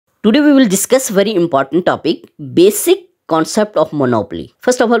Today we will discuss very important topic, basic concept of monopoly.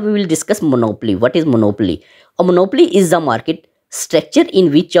 First of all, we will discuss monopoly. What is monopoly? A monopoly is a market structure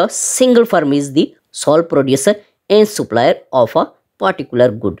in which a single firm is the sole producer and supplier of a particular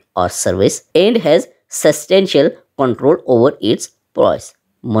good or service and has substantial control over its price.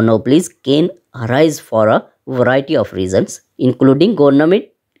 Monopolies can arise for a variety of reasons, including government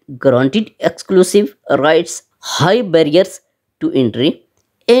granted exclusive rights, high barriers to entry,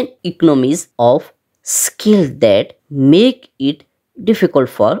 and economies of scale that make it difficult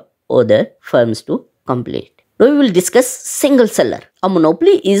for other firms to compete. Now we will discuss single seller. A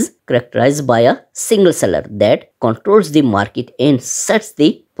monopoly is characterized by a single seller that controls the market and sets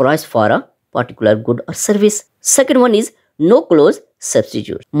the price for a particular good or service. Second one is no close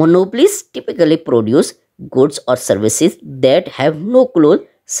substitute. Monopolies typically produce goods or services that have no close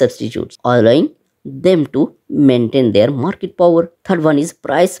substitutes, allowing them to maintain their market power. Third one is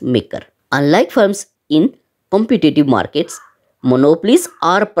price maker. Unlike firms in competitive markets, monopolies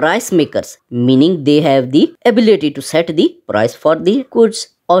are price makers, meaning they have the ability to set the price for the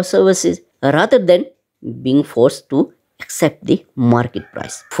goods or services rather than being forced to accept the market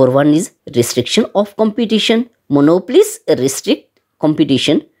price. Fourth one is restriction of competition. Monopolies restrict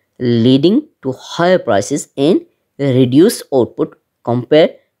competition, leading to higher prices and reduced output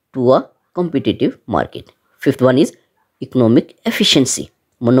compared to a competitive market. Fifth one is economic efficiency.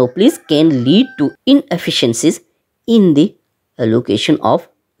 Monopolies can lead to inefficiencies in the allocation of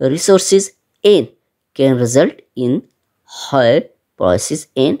resources and can result in higher prices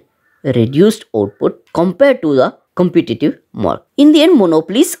and reduced output compared to the competitive market. In the end,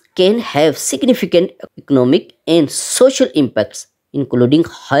 monopolies can have significant economic and social impacts, including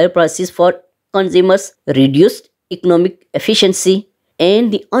higher prices for consumers, reduced economic efficiency,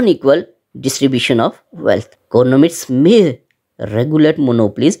 and the unequal distribution of wealth. Governments may regulate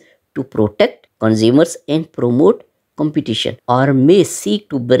monopolies to protect consumers and promote competition, or may seek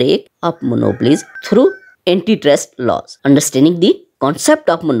to break up monopolies through antitrust laws. Understanding the concept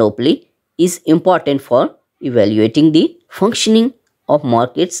of monopoly is important for evaluating the functioning of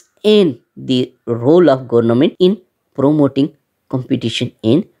markets and the role of government in promoting competition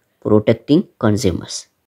and protecting consumers.